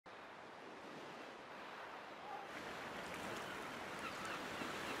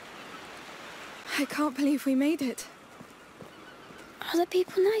I can't believe we made it. Are the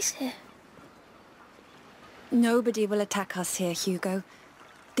people nice here? Nobody will attack us here, Hugo.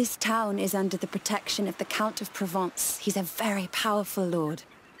 This town is under the protection of the Count of Provence. He's a very powerful lord.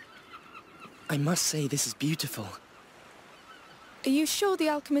 I must say this is beautiful. Are you sure the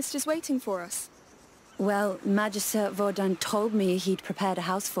alchemist is waiting for us? Well, Magister Vaudin told me he'd prepared a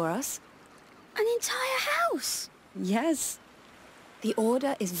house for us. An entire house? Yes. The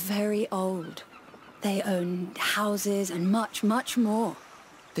Order is very old. They own houses and much, much more.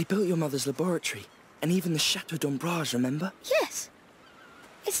 They built your mother's laboratory, and even the Chateau d'Ombrage, remember? Yes.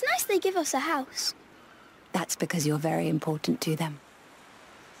 It's nice they give us a house. That's because you're very important to them.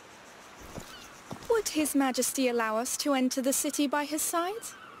 Would His Majesty allow us to enter the city by his side?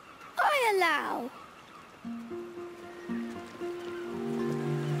 I allow.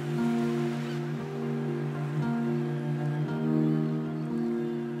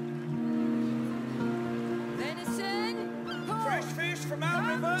 Venison! Fresh fish from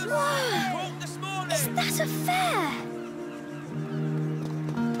our rivers! Caught this morning! Is that a fair?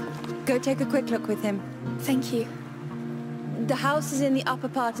 Go take a quick look with him. Thank you. The house is in the upper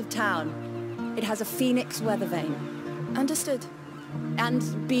part of town. It has a phoenix weather vane. Understood. And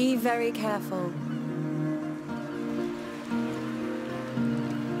be very careful.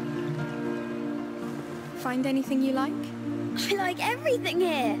 Find anything you like? I like everything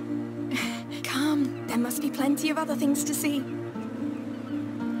here. Come, there must be plenty of other things to see.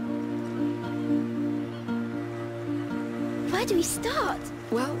 Where do we start?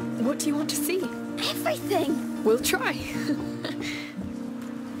 Well, what do you want to see? Everything. We'll try.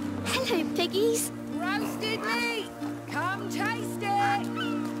 Hello, piggies. Roasted meat! Come taste it!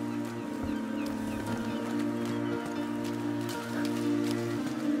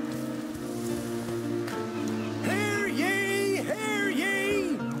 Hear ye, hear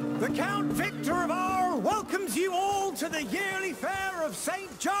ye! The Count Victor of R welcomes you all to the yearly fair of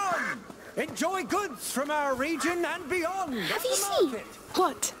St. John. Enjoy goods from our region and beyond. Have you seen?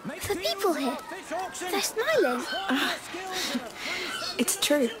 What? The people here. They're smiling. It's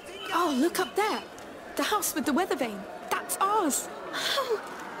true. Oh, look up there. The house with the weather vane. That's ours. Oh,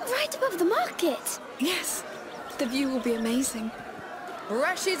 right above the market. Yes. The view will be amazing.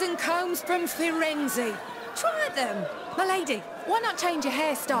 Brushes and combs from Firenze. Try them. My lady, why not change your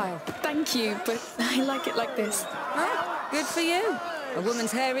hairstyle? Thank you, but I like it like this. Oh, good for you. A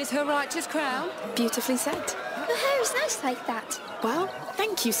woman's hair is her righteous crown. Beautifully said. Your hair is nice like that. Well,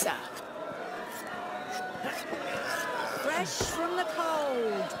 thank you, sir. Fresh from the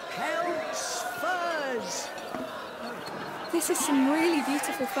cold. Pelts, furs. This is some really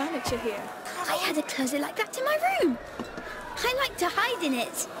beautiful furniture here. I had a closet like that in my room. I like to hide in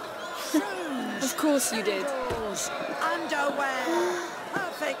it. Of course you did. Underwear.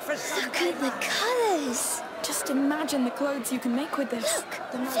 Perfect for Look at the colours. Just imagine the clothes you can make with this. Look,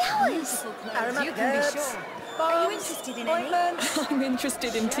 flowers. You can be sure. Are you interested in any? I'm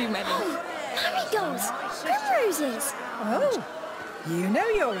interested in too many. Oh, marigolds, primroses. Oh, you know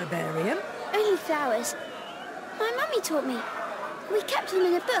your herbarium. Only flowers. My mummy taught me. We kept them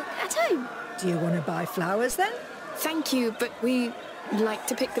in a book at home. Do you want to buy flowers then? Thank you, but we like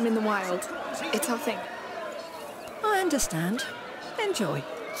to pick them in the wild. It's our thing. I understand. Enjoy.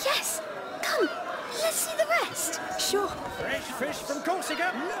 Yes. Come, let's see the rest. Sure. Fresh fish from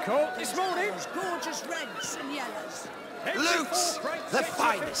Corsica. Caught this morning. Gorgeous reds and yellows. Lutes, the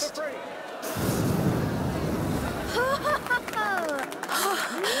finest.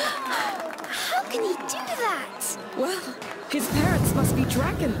 How can he do that? Well, his parents must be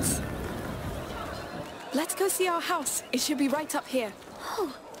dragons. Let's go see our house. It should be right up here.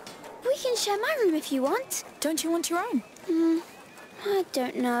 Oh, we can share my room if you want. Don't you want your own? I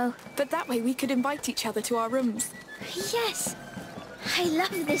don't know. But that way we could invite each other to our rooms. Yes. I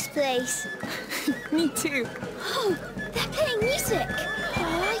love this place. Me too. Oh, they're playing music.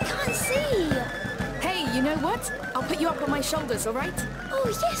 Oh, I can't see. Hey, you know what? I'll put you up on my shoulders, all right? Oh,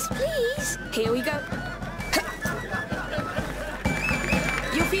 yes, please. Here we go.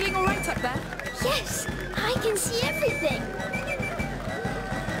 You're feeling all right up there? Yes, I can see everything.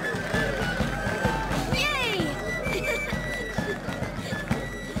 Yay!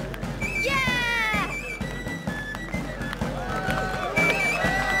 Yeah!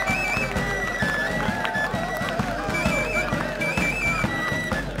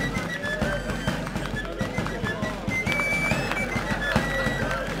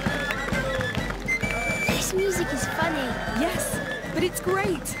 This music is funny. Yes, but it's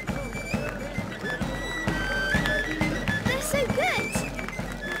great. They're so good.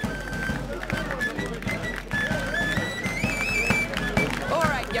 All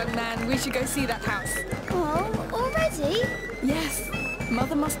right, young man. and we should go see that house. Oh, already? Yes.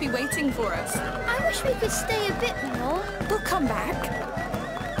 Mother must be waiting for us. I wish we could stay a bit more. We'll come back.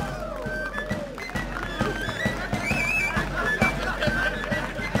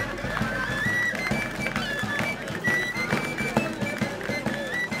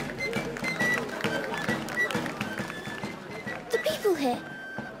 The people here,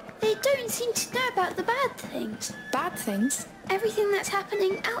 they don't seem to know about the bad things. Bad things? Everything that's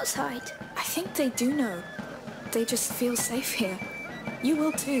happening outside. I think they do know. They just feel safe here. You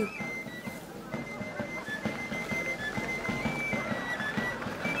will too.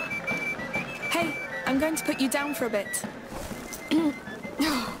 Hey, I'm going to put you down for a bit.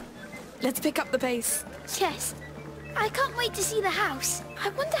 Let's pick up the pace. Yes. I can't wait to see the house. I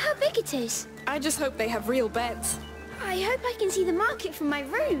wonder how big it is. I just hope they have real beds. I hope I can see the market from my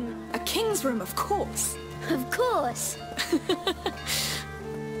room. A king's room, of course. Of course.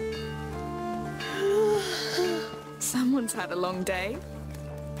 Someone's had a long day.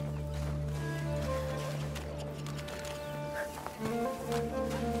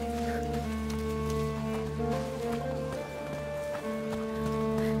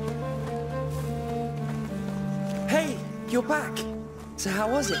 Hey, you're back. So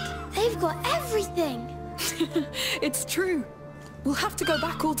how was it? They've got everything. It's true. We'll have to go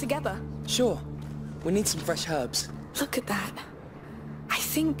back all together. Sure. We need some fresh herbs. Look at that. I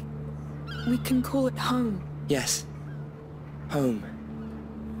think we can call it home. Yes. Home.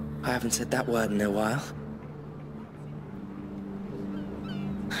 I haven't said that word in a while.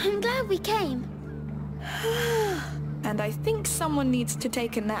 I'm glad we came. And I think someone needs to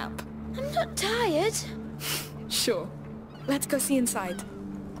take a nap. I'm not tired. Sure. Let's go see inside.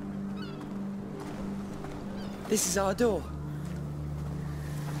 This is our door.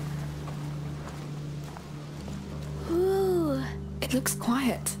 Ooh. It looks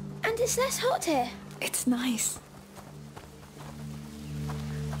quiet. And it's less hot here. It's nice.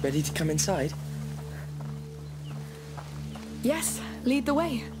 Ready to come inside? Yes, lead the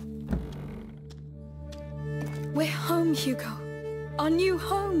way. We're home, Hugo. Our new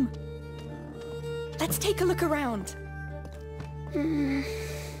home. Let's take a look around.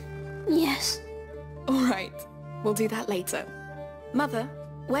 Yes. All right, we'll do that later. Mother,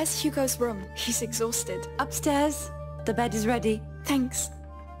 where's Hugo's room? He's exhausted. Upstairs. The bed is ready. Thanks.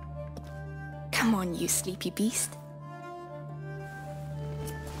 Come on, you sleepy beast.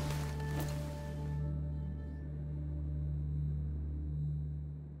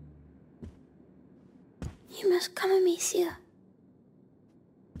 You must come, Amicia.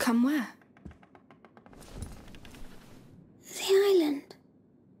 Come where? The island.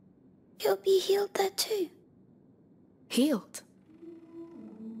 You'll be healed there too. Healed?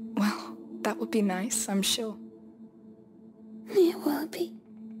 Well, that would be nice, I'm sure. It will be.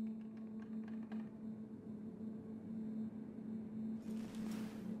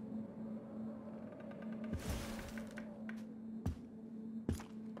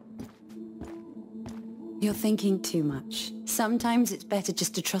 You're thinking too much. Sometimes it's better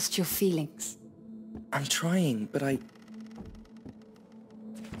just to trust your feelings. I'm trying, but I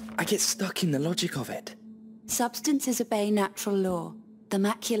get stuck in the logic of it. Substances obey natural law. The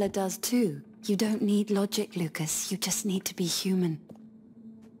macula does too. You don't need logic, Lucas. You just need to be human.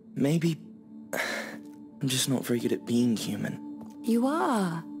 Maybe I'm just not very good at being human. You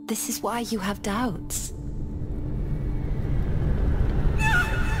are. This is why you have doubts.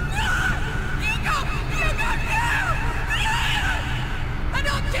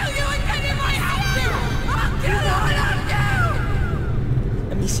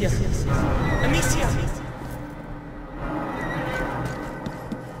 Amicia! Amicia!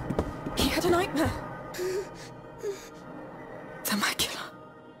 He had a nightmare. The macula.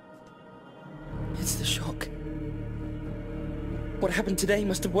 It's the shock. What happened today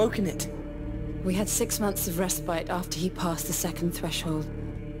must have woken it. We had 6 months of respite after he passed the second threshold.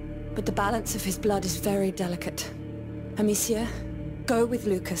 But the balance of his blood is very delicate. Amicia, go with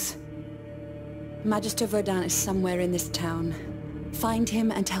Lucas. Magister Vaudin is somewhere in this town. Find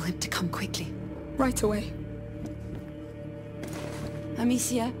him and tell him to come quickly. Right away.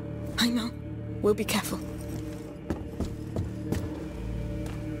 Amicia? I know. We'll be careful.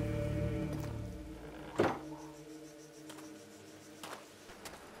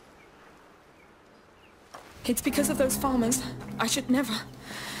 It's because of those farmers. I should never...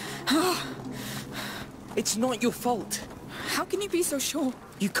 It's not your fault. How can you be so sure?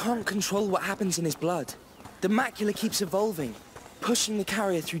 You can't control what happens in his blood. The macula keeps evolving, pushing the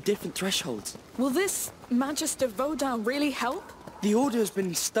carrier through different thresholds. Will this Magister Vaudin really help? The Order has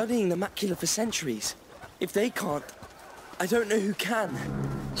been studying the macula for centuries. If they can't, I don't know who can.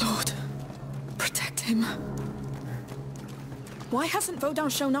 Lord, him. Why hasn't Vaudin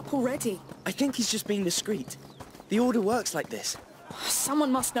shown up already? I think he's just being discreet. The Order works like this.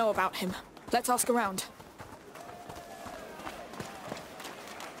 Someone must know about him. Let's ask around.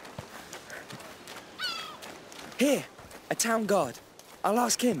 Here, a town guard. I'll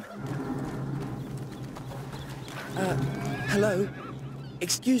ask him. Hello?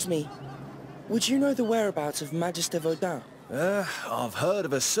 Excuse me. Would you know the whereabouts of Magister Vaudin? I've heard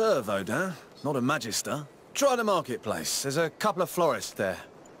of a Sir Vaudin, not a Magister. Try the marketplace. There's a couple of florists there.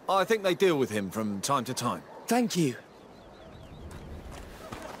 I think they deal with him from time to time. Thank you.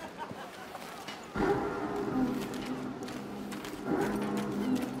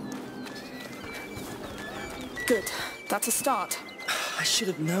 Good. That's a start. I should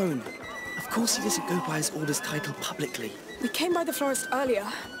have known. Of course he doesn't go by his Order's title publicly. We came by the florist earlier.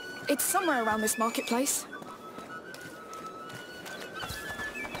 It's somewhere around this marketplace.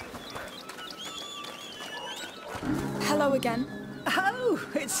 Hello again. Oh,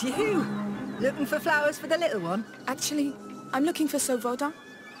 it's you. Looking for flowers for the little one? Actually, I'm looking for Sir Vaudin.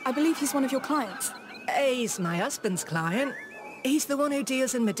 I believe he's one of your clients. He's my husband's client. He's the one who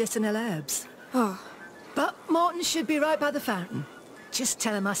deals in medicinal herbs. Oh. But Morton should be right by the fountain. Just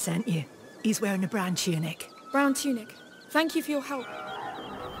tell him I sent you. He's wearing a brown tunic. Brown tunic. Thank you for your help.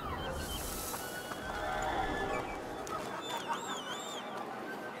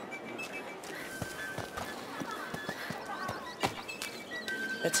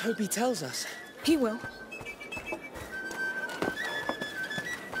 Let's hope he tells us. He will.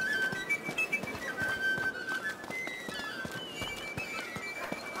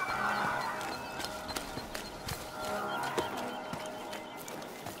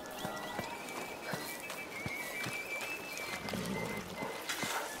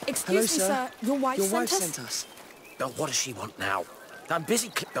 Hello, Excuse me, sir. Your wife sent us. Oh, what does she want now? I'm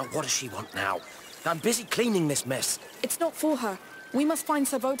busy what does she want now? I'm busy cleaning this mess. It's not for her. We must find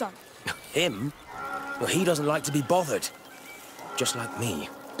Sir Vaudin. Him? Well, he doesn't like to be bothered. Just like me.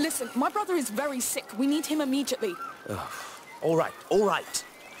 Listen, my brother is very sick. We need him immediately. All right, all right.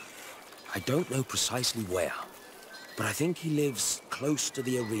 I don't know precisely where, but I think he lives close to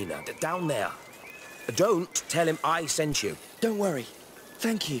the arena, down there. Don't tell him I sent you. Don't worry.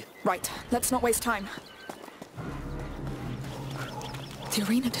 Thank you. Right, let's not waste time. The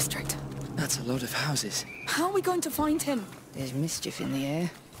arena district. That's a lot of houses. How are we going to find him? There's mischief in the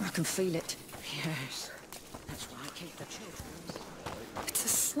air. I can feel it. Yes. That's why I keep the children. It's a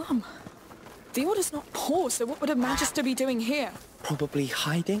slum. The Order's not poor, so what would a Magister be doing here? Probably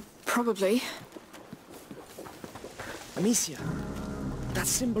hiding? Probably. Amicia, that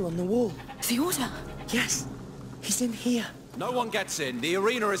symbol on the wall. The Order? Yes, he's in here. No one gets in. The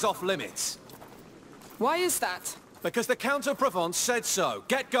arena is off limits. Why is that? Because the Count of Provence said so.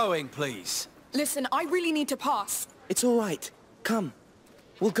 Get going, please. Listen, I really need to pass. It's all right. Come.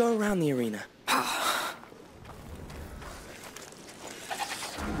 We'll go around the arena.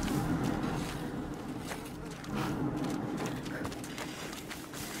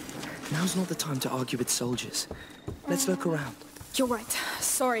 Now's not the time to argue with soldiers. Let's look around. You're right.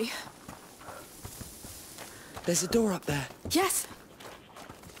 Sorry. There's a door up there. Yes.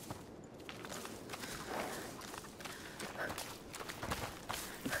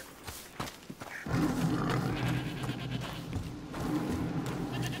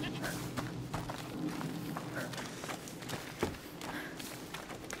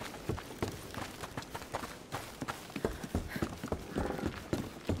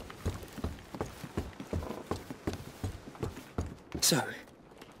 So,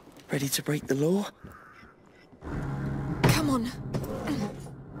 ready to break the law? Come on.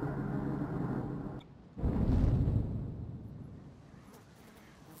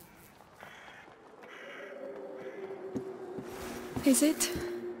 Is it?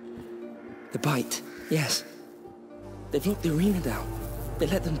 The bite, yes. They've locked the arena down. They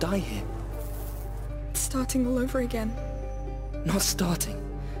let them die here. It's starting all over again. Not starting.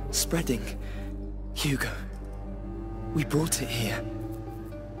 Spreading. Hugo. We brought it here.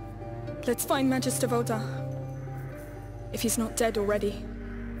 Let's find Magister Vaudin. If he's not dead already.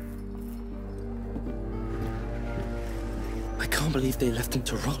 I can't believe they left him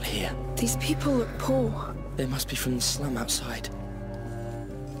to rot here. These people look poor. They must be from the slum outside.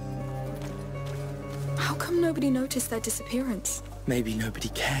 How come nobody noticed their disappearance? Maybe nobody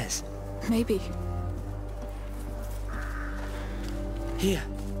cares. Maybe. Here,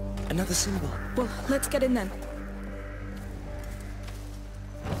 another symbol. Well, let's get in then.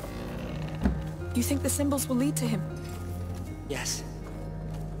 You think the symbols will lead to him? Yes.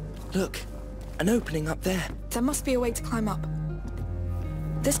 Look, an opening up there. There must be a way to climb up.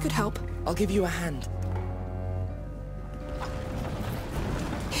 This could help. I'll give you a hand.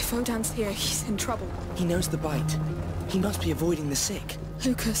 If Odin's here, he's in trouble. He knows the bite. He must be avoiding the sick.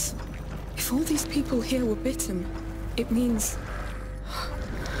 Lucas, if all these people here were bitten, it means...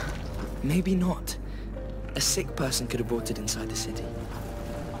 Maybe not. A sick person could have brought it inside the city.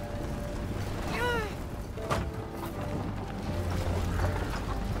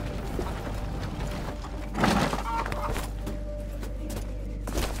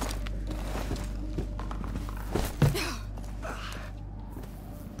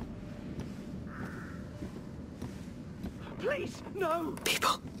 Please, no!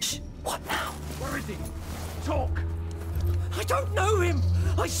 People, shh. What now? Where is he? Talk! I don't know him!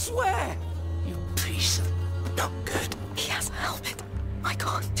 I swear! You piece of not good. He has a helmet. I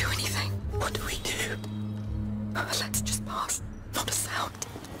can't do anything. What do we do? Let's just pass. Not a sound.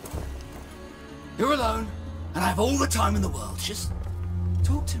 You're alone, and I have all the time in the world. Just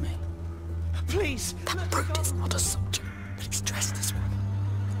talk to me. Please! That brute is not a soldier, but he's dressed as one.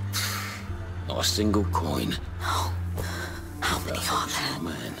 Not a single coin. No. How many are there?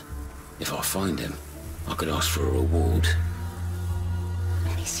 Man, if I find him, I could ask for a reward.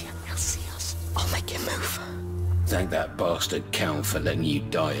 Amicia, he'll see us. I'll make him move. Thank that bastard Count for letting you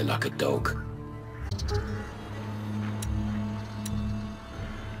die like a dog.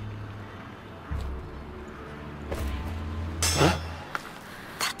 Huh?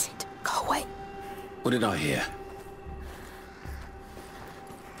 That's it. Go away. What did I hear?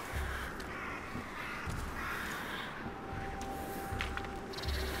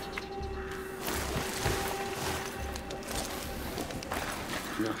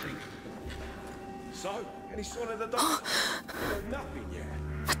 Nothing. So, any sign of the doctor? There's nothing yet.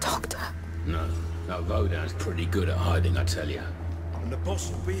 A doctor. No. No, Vodan's pretty good at hiding, I tell you. And the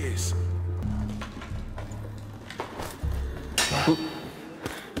boss will be his.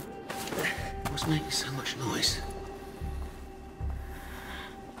 What's making so much noise?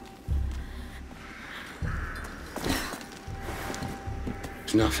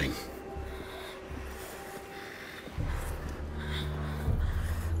 It's nothing.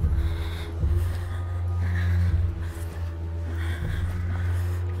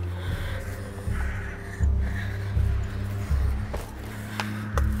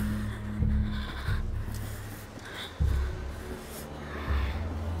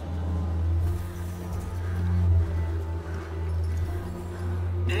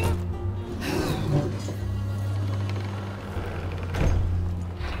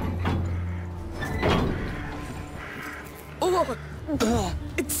 Oh,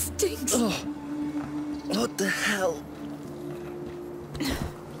 it stinks. Oh, what the hell?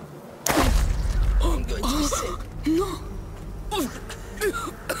 Oh, I'm going to be sick. No.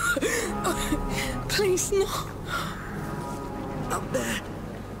 Please, no. Up there.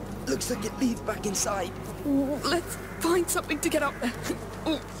 Looks like it leads back inside. Let's find something to get up there.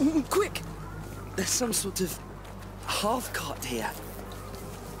 Quick. There's some sort of half-cart here.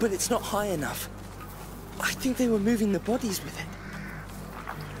 But it's not high enough. I think they were moving the bodies with it.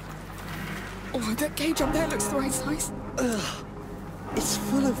 Oh, that cage up there looks the right size. Ugh. It's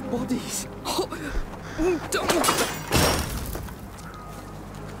full of bodies. Oh, don't.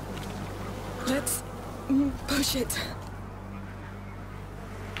 Let's push it.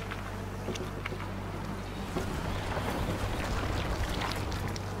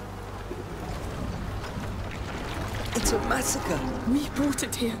 It's a massacre. We brought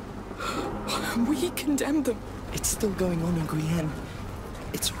it here. We condemned them. It's still going on in Requiem.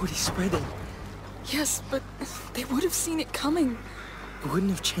 It's already spreading. Yes, but they would have seen it coming. It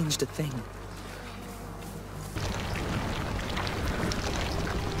wouldn't have changed a thing.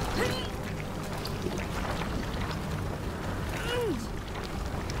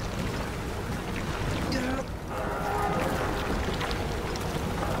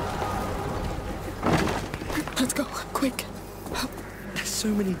 Let's go, quick. There's so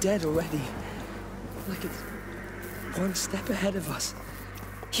many dead already. Like it's one step ahead of us.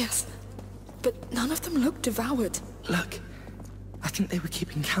 Yes, but none of them look devoured. Look, I think they were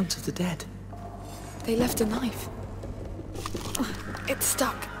keeping count of the dead. They left a knife. It's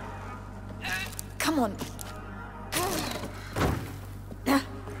stuck. Come on.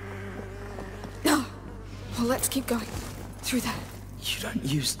 Well, let's keep going. Through there. You don't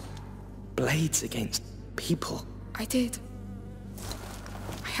use blades against people. I did.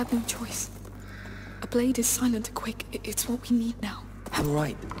 I had no choice. A blade is silent and quick. It's what we need now. All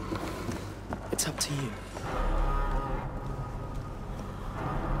right. It's up to you.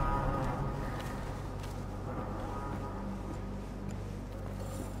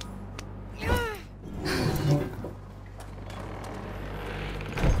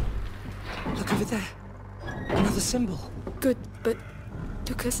 Look over there. Another symbol. Good, but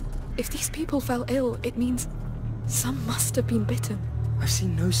Lucas, if these people fell ill, it means some must have been bitten. I've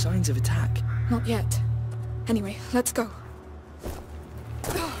seen no signs of attack. Not yet. Anyway, let's go.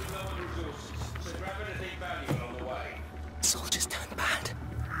 Soldiers turned bad.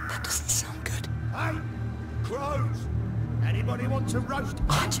 That doesn't sound good. Hey! Crows! Anybody want to roast?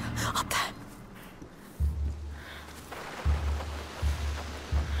 Archer, up there.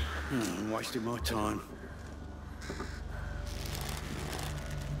 I'm wasting my time.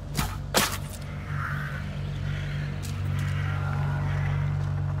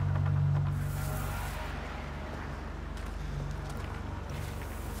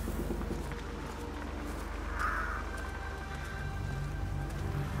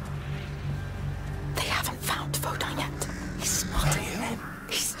 They haven't found Vodun yet. He's smarter than them.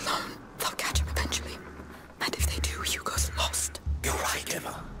 He's alone. They'll catch him eventually. And if they do, Hugo's lost. You're right,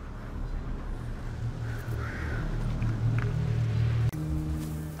 Emma.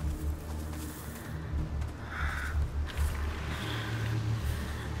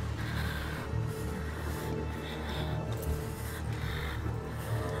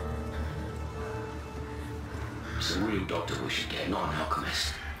 It's a real doctor we should get, not an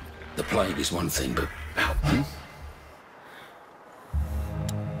alchemist. The plague is one thing, but help.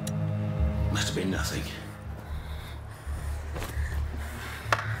 Must have been nothing.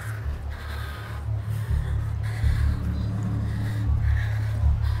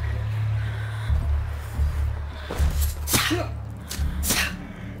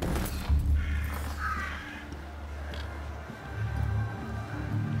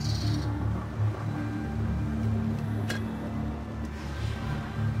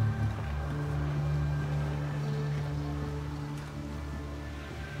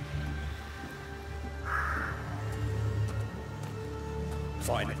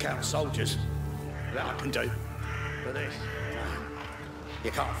 Fighting a count of soldiers. That I can do. But this...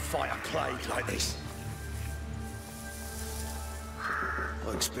 You can't fight a plague like this.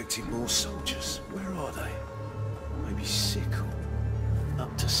 I expected more soldiers. Where are they? Maybe sick or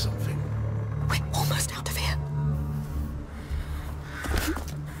up to something. We're almost out of here.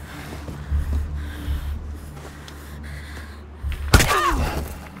 What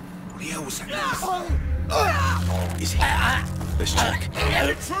the hell was that? Is he? Let's check.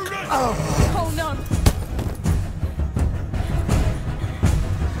 Oh no!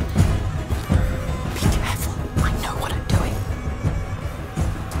 Be careful. I know what I'm doing.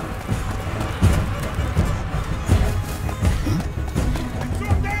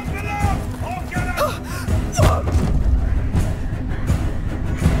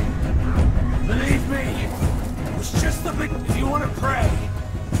 Believe me, it was just the big... If you want to pray,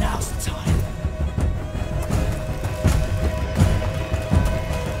 now's the time.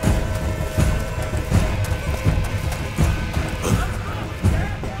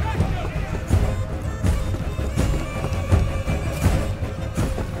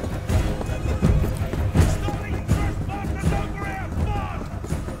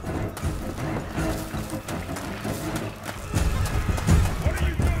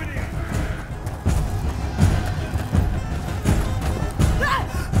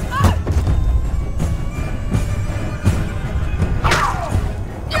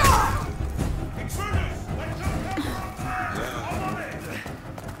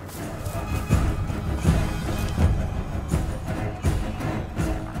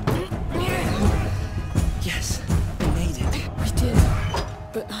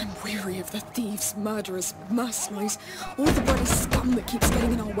 Murderers, mercenaries, all the bloody scum that keeps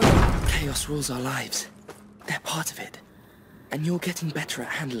getting in our way. Chaos rules our lives. They're part of it. And you're getting better at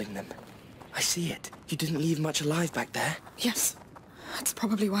handling them. I see it. You didn't leave much alive back there. Yes. That's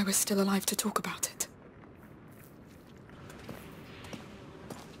probably why we're still alive to talk about it.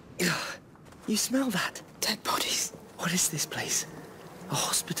 Ugh. You smell that? Dead bodies. What is this place? A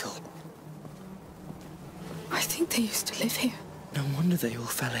hospital? I think they used to live here. No wonder they all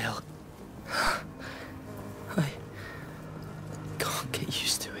fell ill. I can't get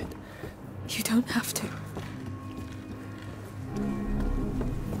used to it. You don't have to.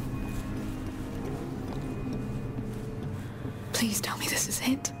 Please tell me this is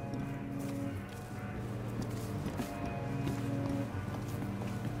it.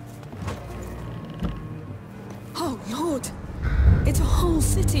 Oh, Lord! It's a whole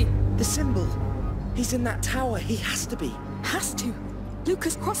city! The symbol! He's in that tower. He has to be. Has to.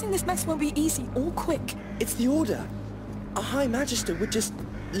 Lucas, crossing this mess won't be easy or quick. It's the order. A High Magister would just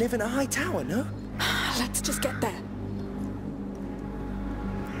live in a high tower, no? Let's just get there.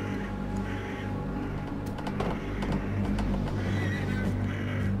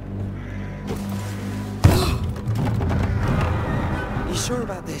 You sure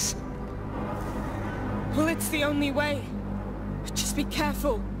about this. Well, it's the only way. Just be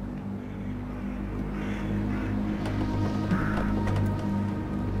careful.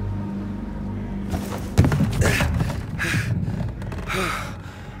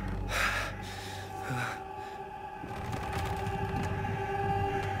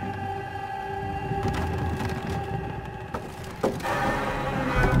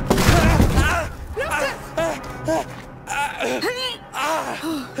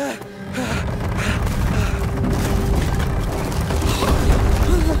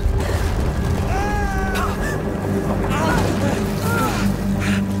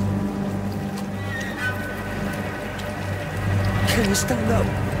 Can you stand up?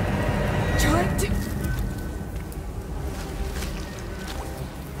 Trying to...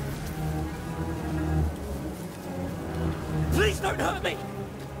 Please don't hurt me!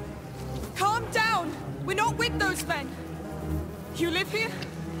 Calm down! We're not with those men! You live here?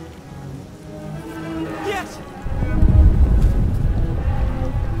 Yes!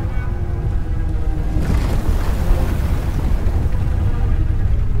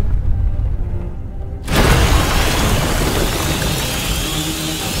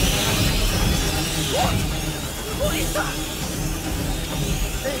 What is that?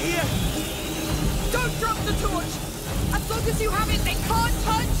 They're here! Don't drop the torch! As long as you have it, they can't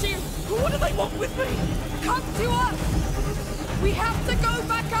touch you! What do they want with me? Come to us! We have to go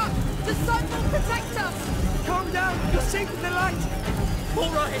back up! The sun will protect us! Calm down! You're safe in the light!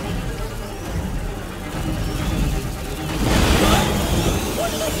 All right! Where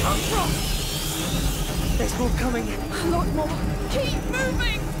do they come from? There's more coming. A lot more. Keep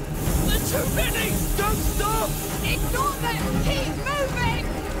moving! There's too many! Don't stop! Ignore them! Keep moving!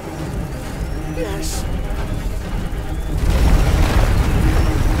 Yes!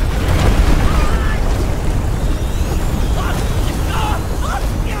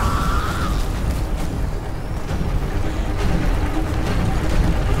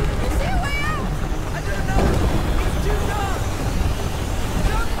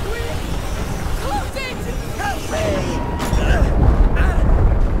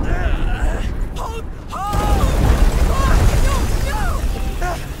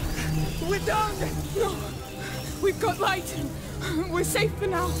 We've got light. We're safe for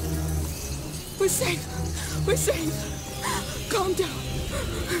now. We're safe. We're safe. Calm down.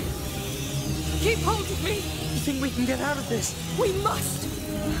 Keep hold of me. You think we can get out of this? We must.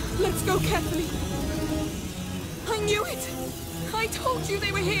 Let's go carefully. I knew it. I told you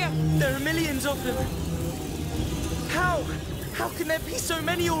they were here. There are millions of them. How? How can there be so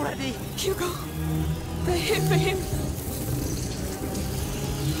many already? Hugo, they're here for him.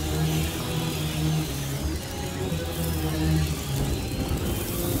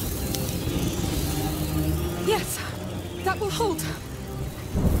 Yes, that will hold.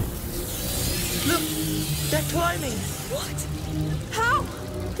 Look, they're climbing. What? How?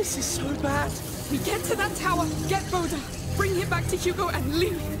 This is so bad. We get to that tower, get Boda, bring him back to Hugo and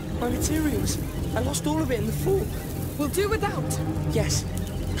leave. My materials. I lost all of it in the fall. We'll do without. Yes.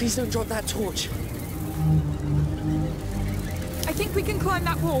 Please don't drop that torch. I think we can climb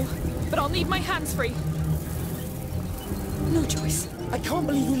that wall, but I'll need my hands free. No choice. I can't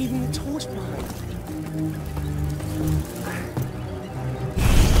believe you're leaving the torch behind.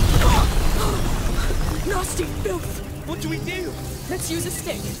 Nasty filth! What do we do? Let's use a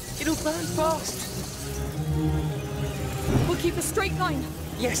stick. It'll burn fast. We'll keep a straight line.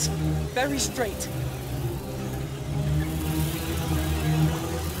 Yes, very straight.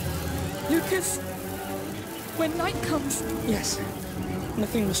 Lucas, when night comes... Yes.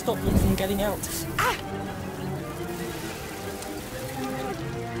 Nothing will stop them from getting out. Ah!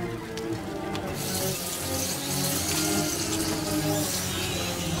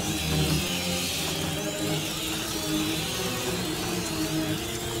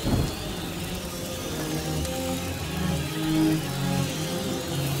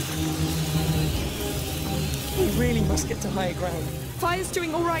 We really must get to higher ground. Fire's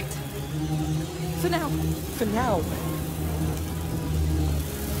doing all right. For now. For now.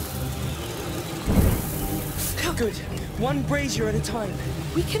 Good. One brazier at a time.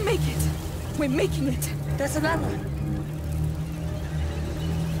 We can make it. We're making it. There's an ladder.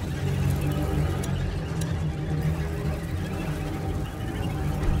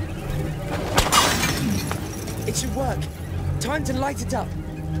 It should work. Time to light it up.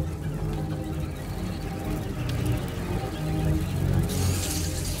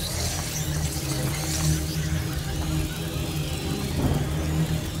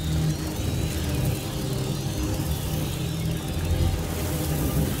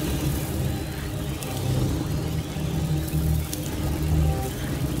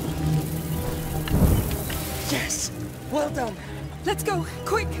 Let's go,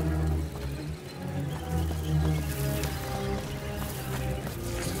 quick!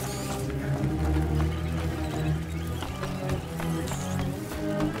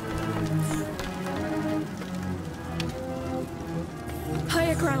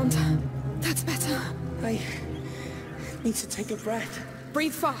 Higher ground. That's better. I need to take a breath.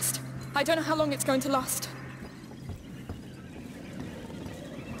 Breathe fast. I don't know how long it's going to last.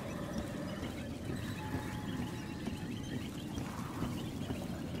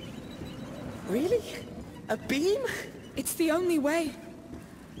 Really? A beam? It's the only way.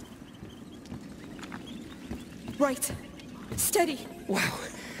 Right. Steady. Wow.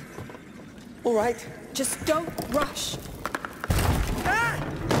 All right. Just don't rush. Ah!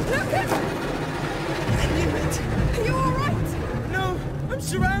 Lucas! I knew it. Are you all right? No, I'm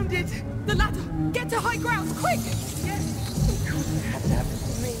surrounded. The ladder. Get to high ground, quick! Yes. Of course it had to happen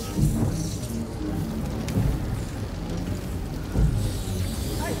to me.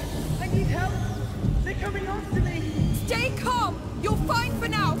 I need help. They're coming after me. Stay calm. You're fine for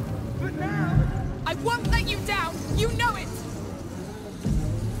now. But now... I won't let you down. You know it.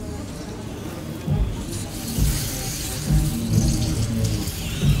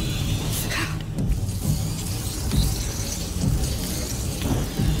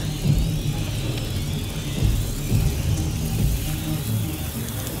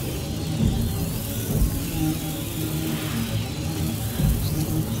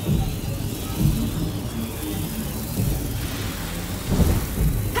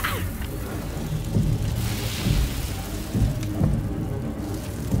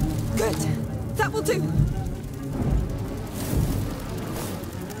 Good. That will do.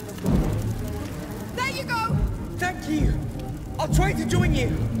 There you go. Thank you. I'll try to join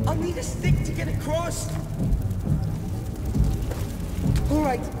you. I'll need a stick to get across. All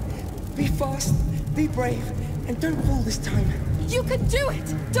right. Be fast, be brave, and don't fall this time. You can do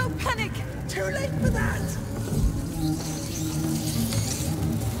it. Don't panic. Too late for that.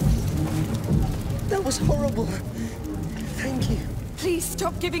 That was horrible. Thank you. Please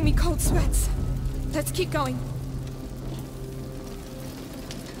stop giving me cold sweats. Let's keep going.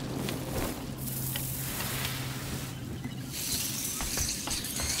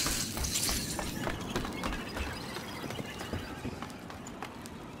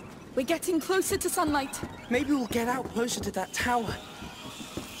 We're getting closer to sunlight. Maybe we'll get out closer to that tower.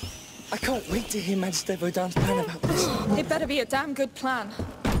 I can't wait to hear Magister Vaudin's plan about this. It better be a damn good plan.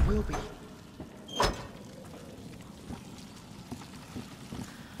 It will be.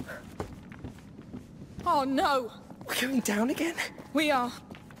 Oh no! We're going down again? We are.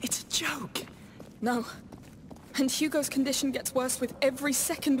 It's a joke. No. And Hugo's condition gets worse with every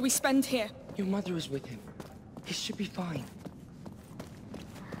second we spend here. Your mother is with him. He should be fine.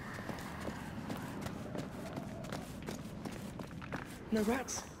 No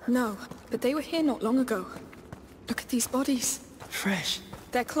rats? No, but they were here not long ago. Look at these bodies. Fresh.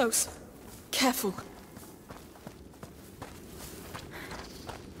 They're close. Careful.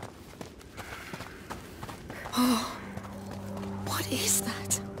 Oh. What is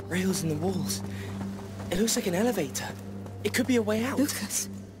that? Rails in the walls. It looks like an elevator. It could be a way out. Lucas,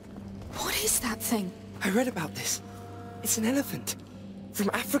 what is that thing? I read about this. It's an elephant. From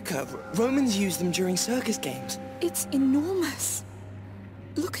Africa. Romans used them during circus games. It's enormous.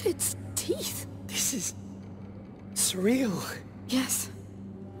 Look at its teeth. This is... surreal. Yes.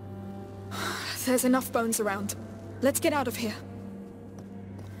 There's enough bones around. Let's get out of here.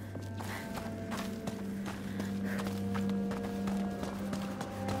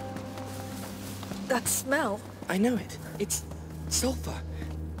 That smell. I know it. It's sulfur.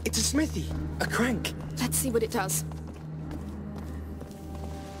 It's a smithy. A crank. Let's see what it does.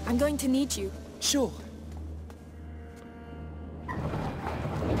 I'm going to need you. Sure.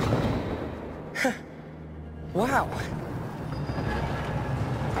 Huh. Wow.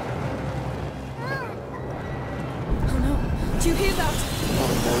 Oh no. Do you hear that? Oh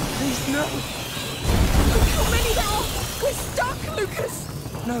no, please no. Look how many there are! We're stuck, Lucas!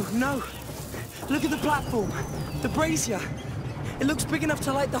 No, no. Look at the platform. The brazier. It looks big enough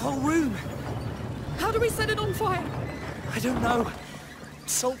to light the whole room. How do we set it on fire? I don't know.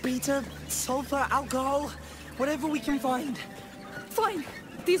 Saltpeter, sulfur, alcohol, whatever we can find. Fine.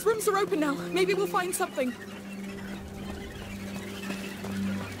 These rooms are open now. Maybe we'll find something.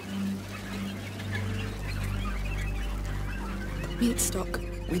 Meat stock.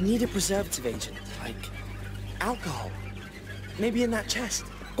 We need a preservative agent, like alcohol. Maybe in that chest.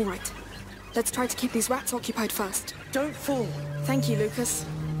 All right. Let's try to keep these rats occupied first. Don't fall. Thank you, Lucas.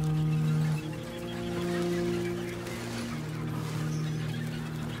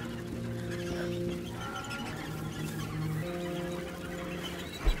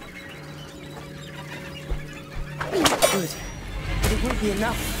 Good. But it won't be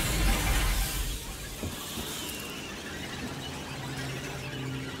enough.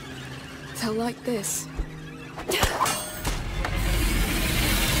 They'll like this.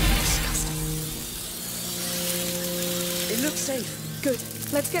 It looks safe. Good.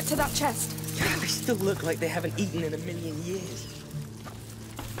 Let's get to that chest. They still look like they haven't eaten in a million years.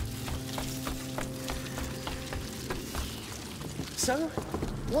 So,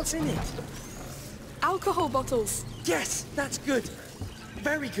 what's in it? Alcohol bottles. Yes, that's good.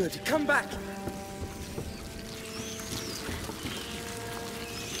 Very good. Come back.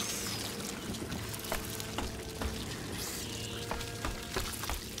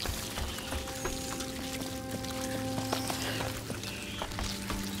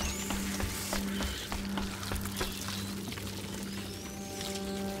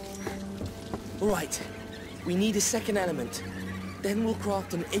 All right. We need a second element. Then we'll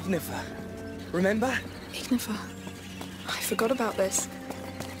craft an ignifer. Remember? Ignifer. I forgot about this.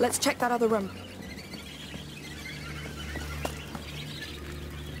 Let's check that other room.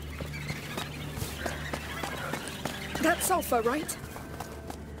 That's sulfur, right?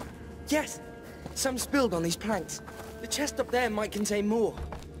 Yes. Some spilled on these planks. The chest up there might contain more.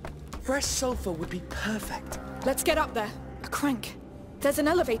 Fresh sulfur would be perfect. Let's get up there. A crank. There's an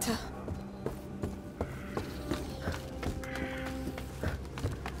elevator.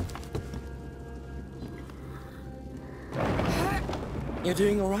 You're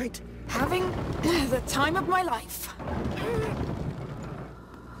doing all right? Having the time of my life.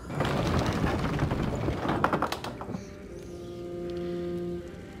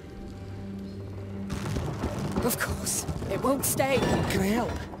 Of course. It won't stay. Can I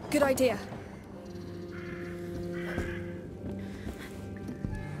help? Good idea.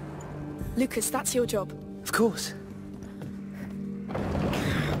 Lucas, that's your job. Of course.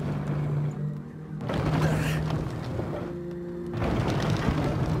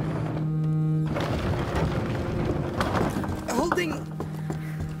 Holding...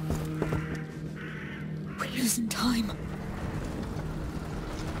 We're losing time.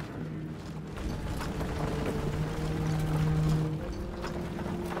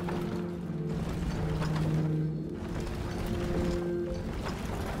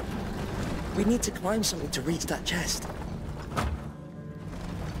 We need to climb something to reach that chest.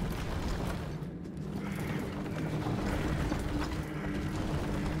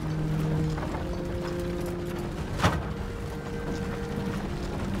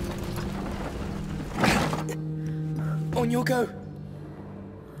 On your go.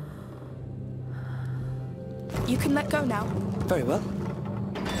 You can let go now. Very well.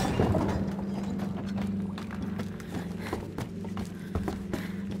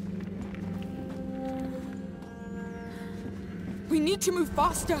 We need to move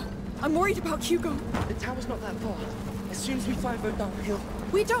faster. I'm worried about Hugo. The tower's not that far. As soon as we find Vaudin, he'll...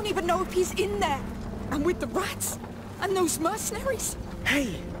 We don't even know if he's in there. And with the rats. And those mercenaries.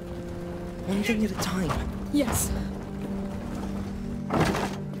 Hey! One thing at a time. Yes.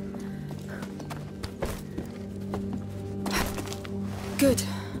 Good.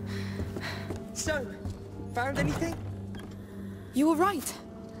 So, found anything? You were right.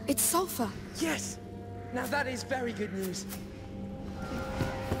 It's sulfur. Yes! Now that is very good news.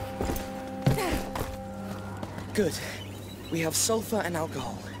 Good. We have sulfur and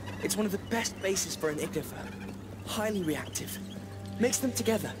alcohol. It's one of the best bases for an ignifer. Highly reactive. Mix them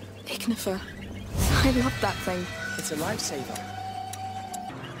together. Ignifer. I love that thing. It's a lifesaver.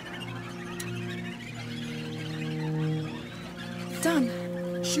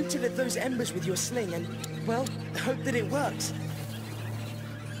 Done. Shoot it at those embers with your sling and, well, hope that it works.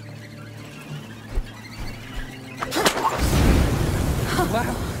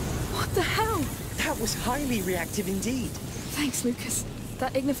 Wow. What the hell? That was highly reactive indeed. Thanks, Lucas.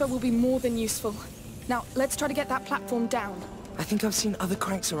 That ignifer will be more than useful. Now, let's try to get that platform down. I think I've seen other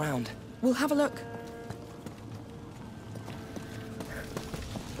cranks around. We'll have a look.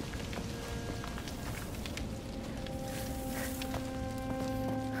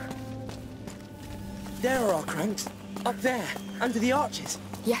 There are our cranks. Up there, under the arches.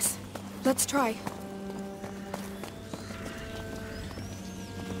 Yes. Let's try.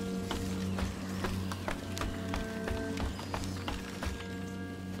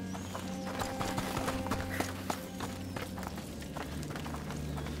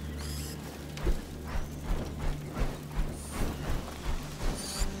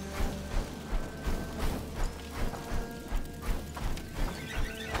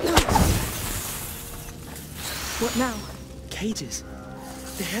 What now? Cages.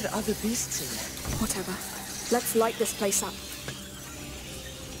 They had other beasts in there. Whatever. Let's light this place up.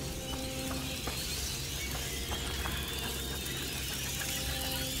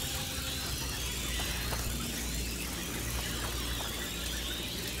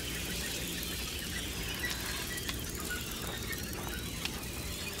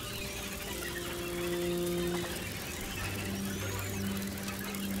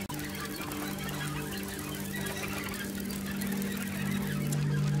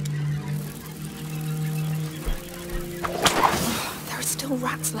 no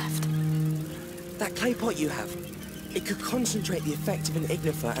rats left. That clay pot you have, it could concentrate the effect of an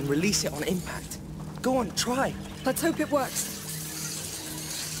ignifer and release it on impact. Go on, try. Let's hope it works.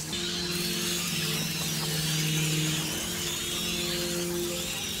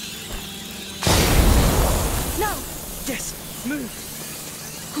 No! Yes, move.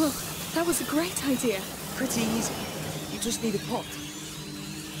 Well, that was a great idea. Pretty easy. You just need a pot.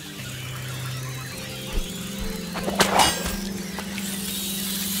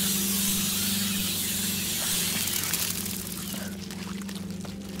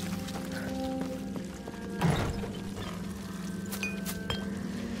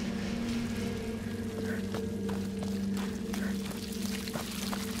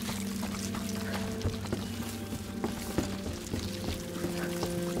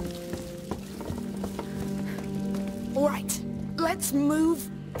 All right, let's move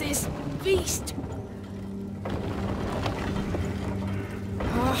this beast.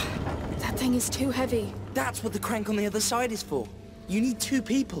 That thing is too heavy. That's what the crank on the other side is for. You need 2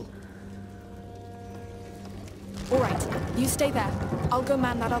 people. All right, you stay there. I'll go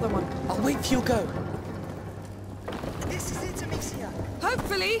man that other one. I'll wait for your go. This is it, Amicia.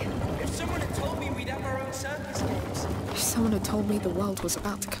 Hopefully. If someone had told me we'd have our own circus games. If someone had told me the world was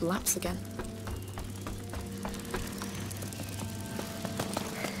about to collapse again.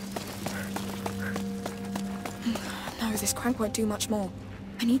 No, this crank won't do much more.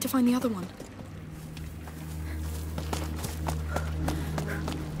 I need to find the other one.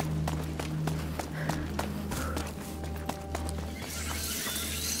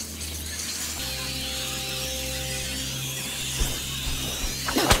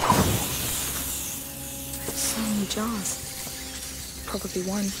 So many jars. Probably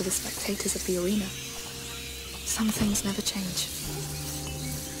wine for the spectators of the arena. Some things never change.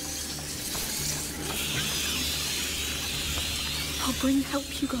 I'll bring help,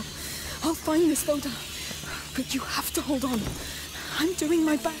 Hugo. I'll find this Voda. But you have to hold on. I'm doing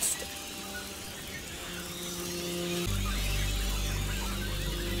my best.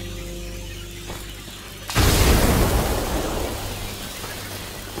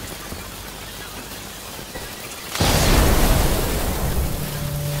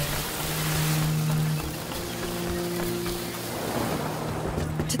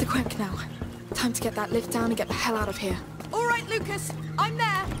 To the crank now. Time to get that lift down and get the hell out of here. All right, Lucas. I'm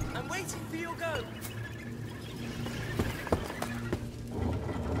there. I'm waiting for your go.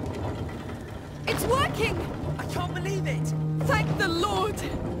 It's working! I can't believe it. Thank the Lord!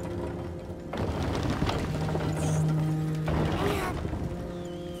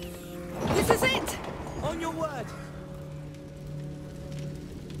 This is it! On your word.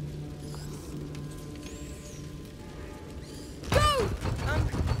 Go!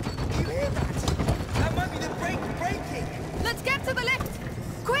 You hear that? That might be the brake breaking. Let's get to the lift!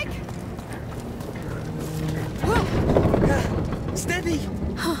 Quick! Whoa! Steady!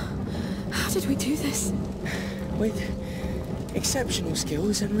 How did we do this? With exceptional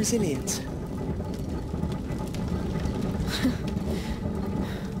skills and resilience.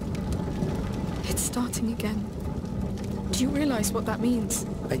 It's starting again. Do you realize what that means?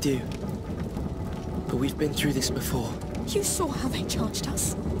 I do. But we've been through this before. You saw how they charged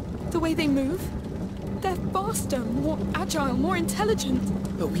us. The way they move. They're faster, more agile, more intelligent.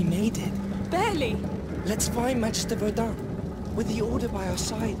 But we made it. Barely. Let's find Magister Verdun. With the Order by our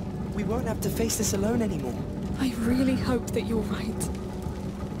side, we won't have to face this alone anymore. I really hope that you're right.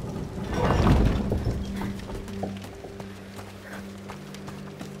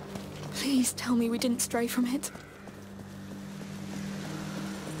 Please tell me we didn't stray from it.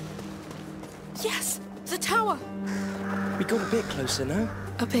 Yes! The tower! We got a bit closer now.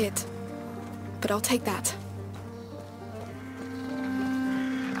 A bit. But I'll take that.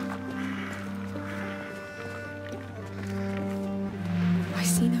 I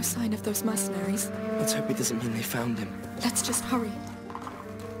see no sign of those mercenaries. Let's hope it doesn't mean they found him. Let's just hurry.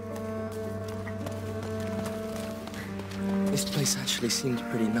 This place actually seemed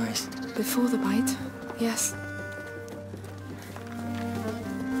pretty nice. Before the bite, yes.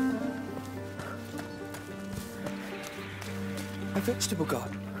 A vegetable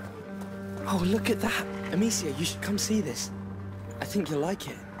garden. Oh, look at that. Amicia, you should come see this. I think you'll like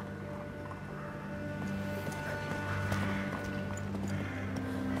it.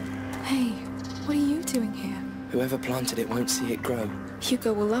 Hey, what are you doing here? Whoever planted it won't see it grow.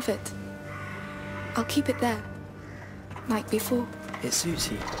 Hugo will love it. I'll keep it there. Like before. It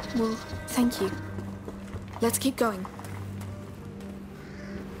suits you. Well, thank you. Let's keep going.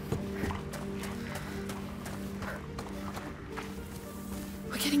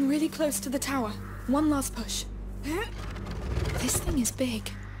 We're getting really close to the tower. One last push. This thing is big.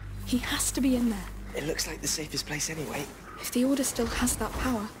 He has to be in there. It looks like the safest place anyway. If the Order still has that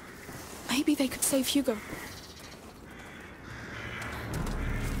power, maybe they could save Hugo.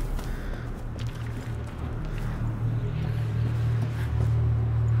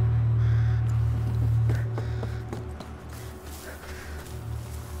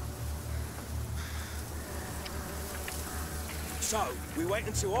 So, we wait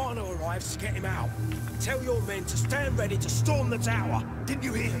until Arno arrives to get him out. Tell your men to stand ready to storm the tower. Didn't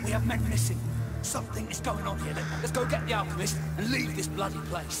you hear? We have men missing. Something is going on here. Let's go get the alchemist and leave this bloody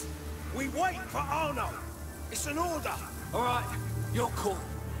place. We wait for Arno. It's an order. All right, your call.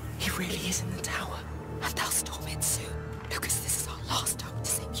 He really is in the tower, and they'll storm it soon. Lucas, this is our last hope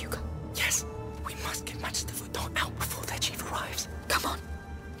to save Hugo. Yes, we must get Magister Verdun out before their chief arrives. Come on.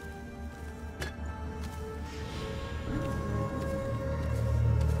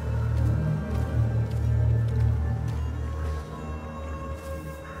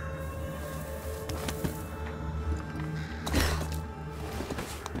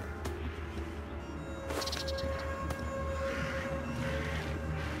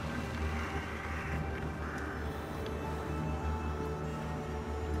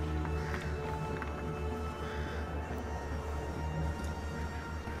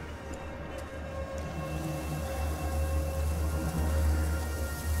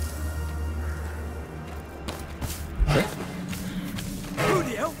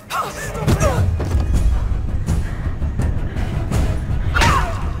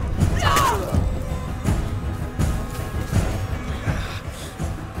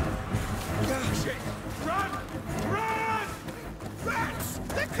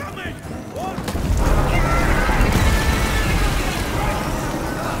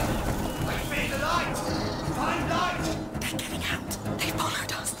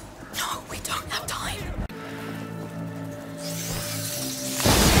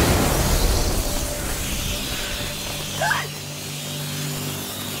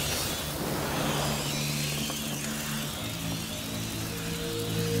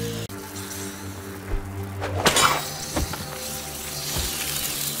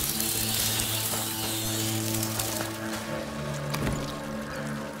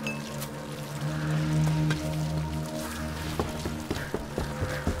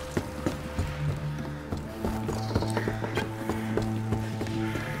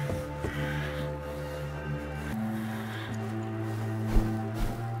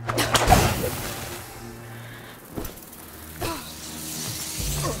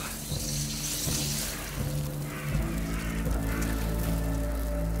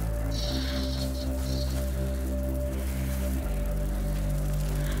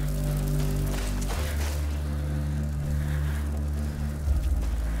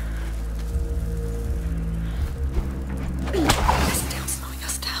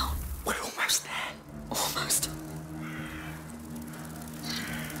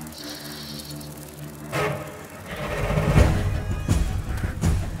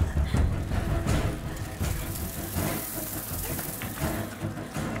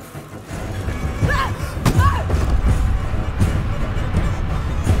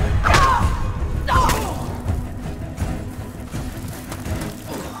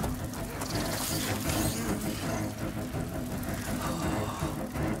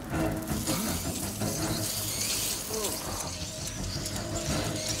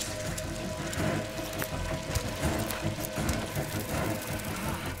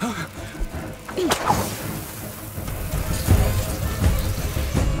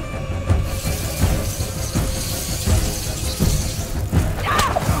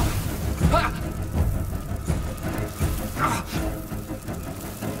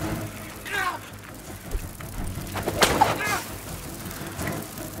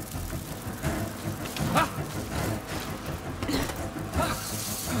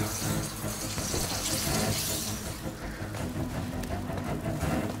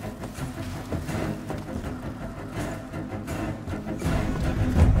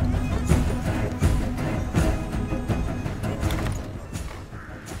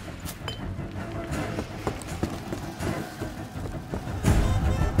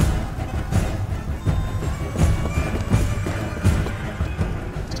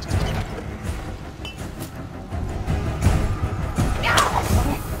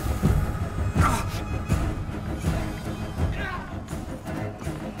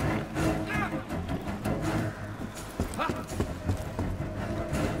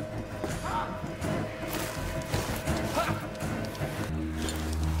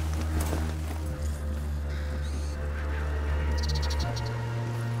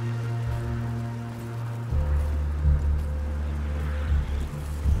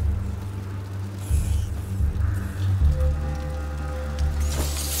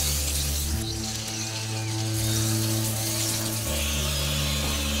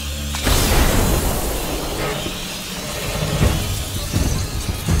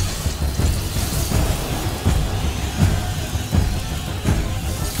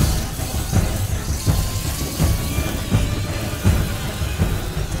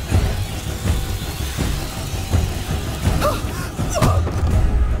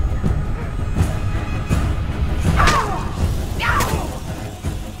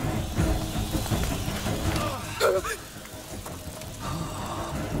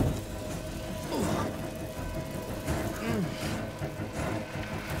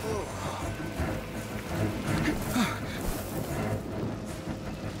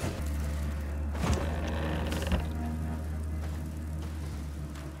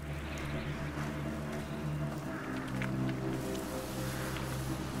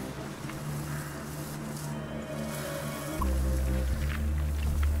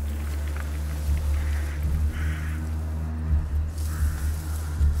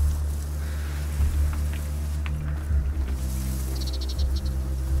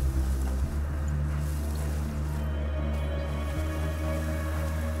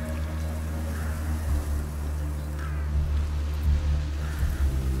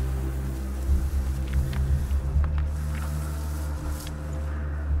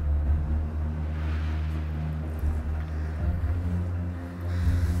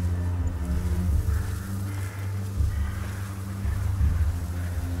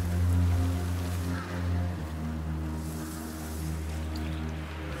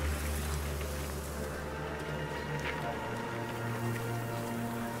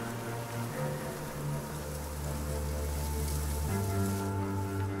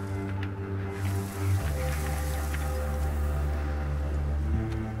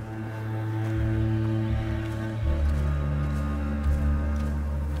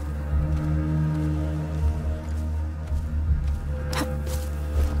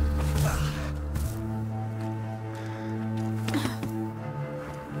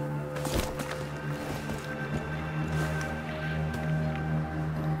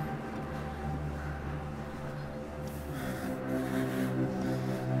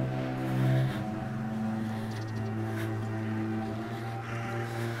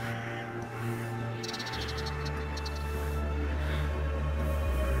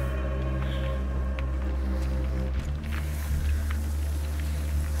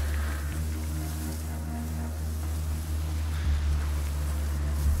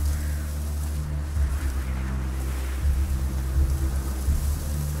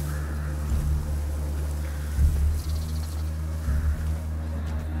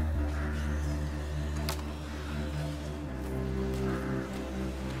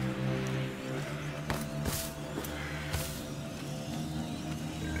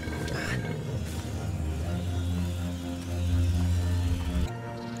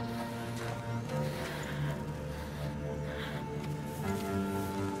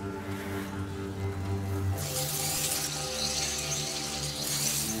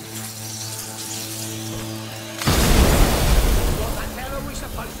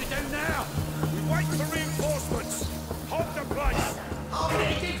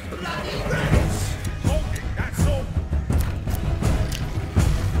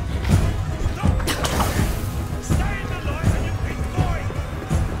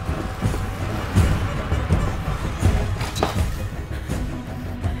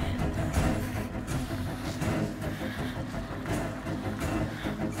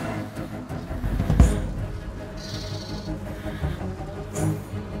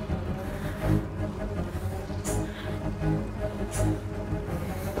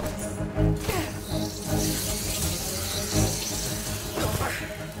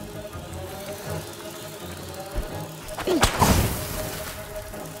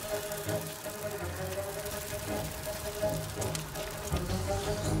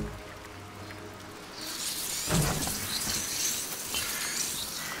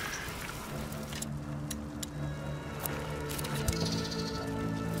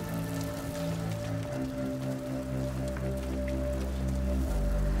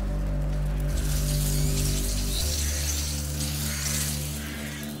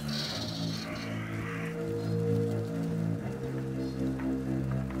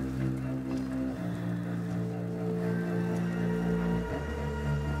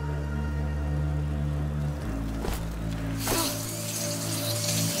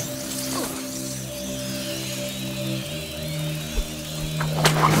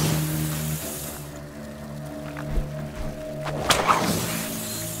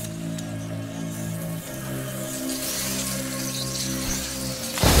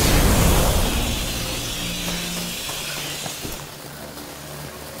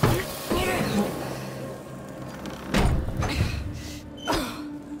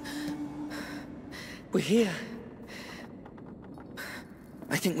 We're here.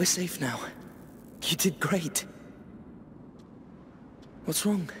 I think we're safe now. You did great. What's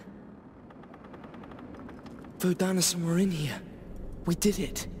wrong? Vodan is somewhere in here. We did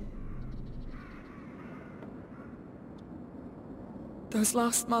it. Those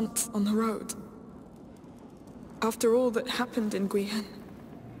last months on the road. After all that happened in Guyenne,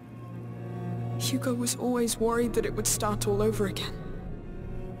 Hugo was always worried that it would start all over again.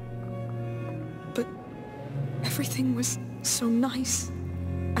 But everything was so nice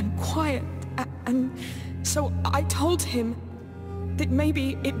and quiet, and so I told him that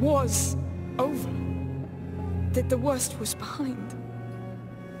maybe it was over, that the worst was behind.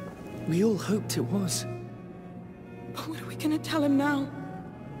 We all hoped it was. But what are we gonna tell him now?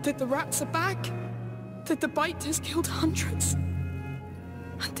 That the rats are back? That the bite has killed hundreds?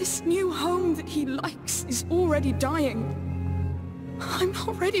 And this new home that he likes is already dying? I'm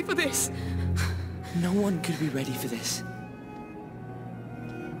not ready for this. No one could be ready for this.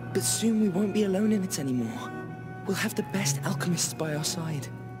 But soon we won't be alone in it anymore. We'll have the best alchemists by our side.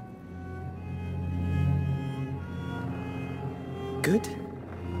 Good?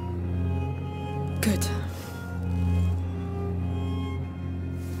 Good.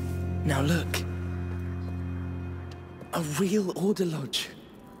 Now look. A real Order Lodge.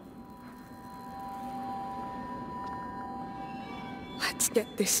 Let's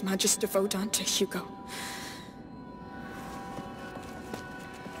get this Magister Vodan to Hugo.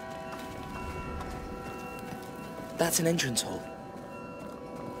 That's an entrance hall.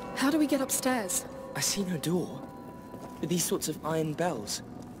 How do we get upstairs? I see no door. With these sorts of iron bells.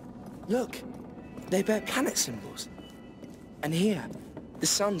 Look, they bear planet symbols. And here, the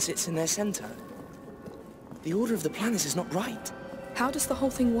sun sits in their center. The order of the planets is not right. How does the whole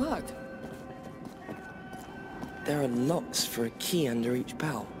thing work? There are locks for a key under each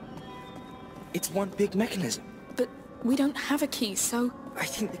bell. It's one big mechanism. But we don't have a key, so... I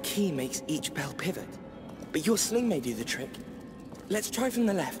think the key makes each bell pivot. But your sling may do the trick. Let's try from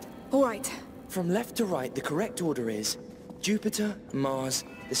the left. All right. From left to right, the correct order is Jupiter, Mars,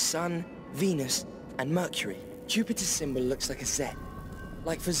 the Sun, Venus, and Mercury. Jupiter's symbol looks like a Z,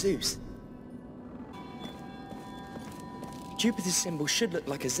 like for Zeus. Jupiter's symbol should look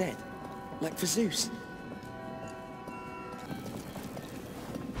like a Z, like for Zeus.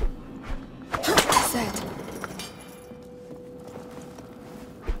 Z.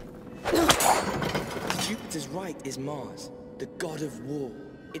 Jupiter's right is Mars, the god of war.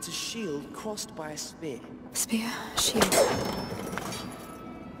 It's a shield crossed by a spear. Spear, shield.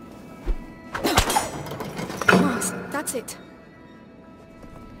 Mars, that's it.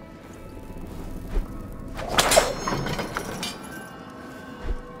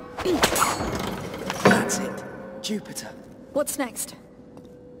 That's it. Jupiter. What's next?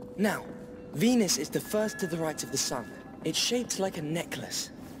 Now, Venus is the first to the right of the sun. It's shaped like a necklace.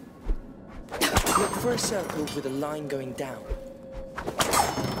 Look for a circle with a line going down.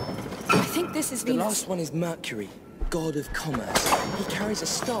 I think this is Venus. The last one is Mercury, god of commerce. He carries a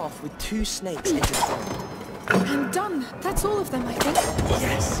staff with 2 snakes intertwined. I'm done. That's all of them, I think.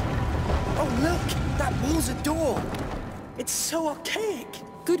 Yes! Oh, look! That wall's a door! It's so archaic!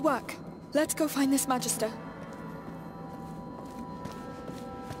 Good work. Let's go find this Magister.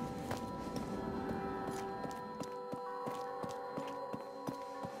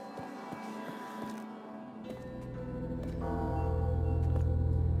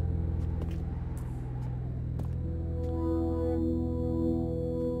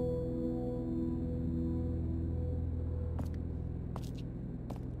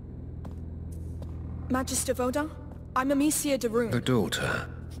 Magister Vodan, I'm Amicia de Rune. The daughter.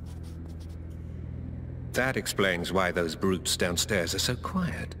 That explains why those brutes downstairs are so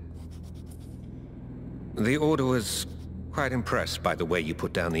quiet. The Order was quite impressed by the way you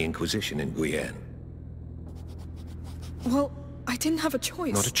put down the Inquisition in Guyenne. Well, I didn't have a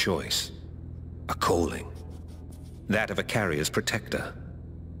choice. Not a choice. A calling. That of a carrier's protector.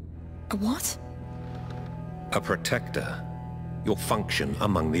 A what? A protector. Your function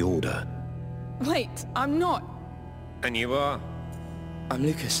among the Order. Wait, I'm not. And you are? I'm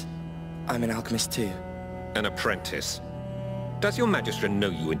Lucas. I'm an alchemist too. An apprentice. Does your Magister know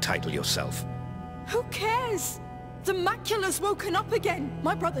you entitle yourself? Who cares? The macula's woken up again.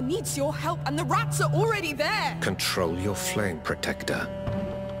 My brother needs your help, and the rats are already there. Control your flame, Protector.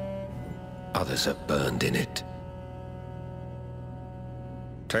 Others are burned in it.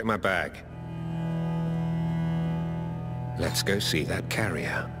 Take my bag. Let's go see that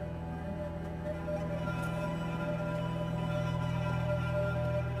carrier.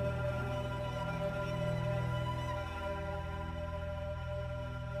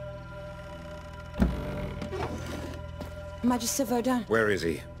 Magister Vaudin. Where is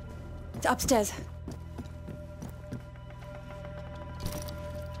he? Upstairs.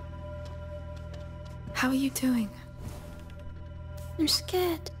 How are you doing? I'm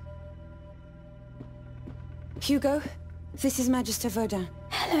scared. Hugo, this is Magister Vaudin.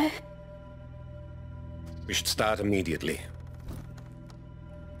 Hello. We should start immediately.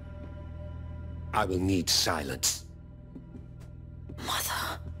 I will need silence.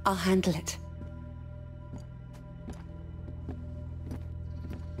 I'll handle it.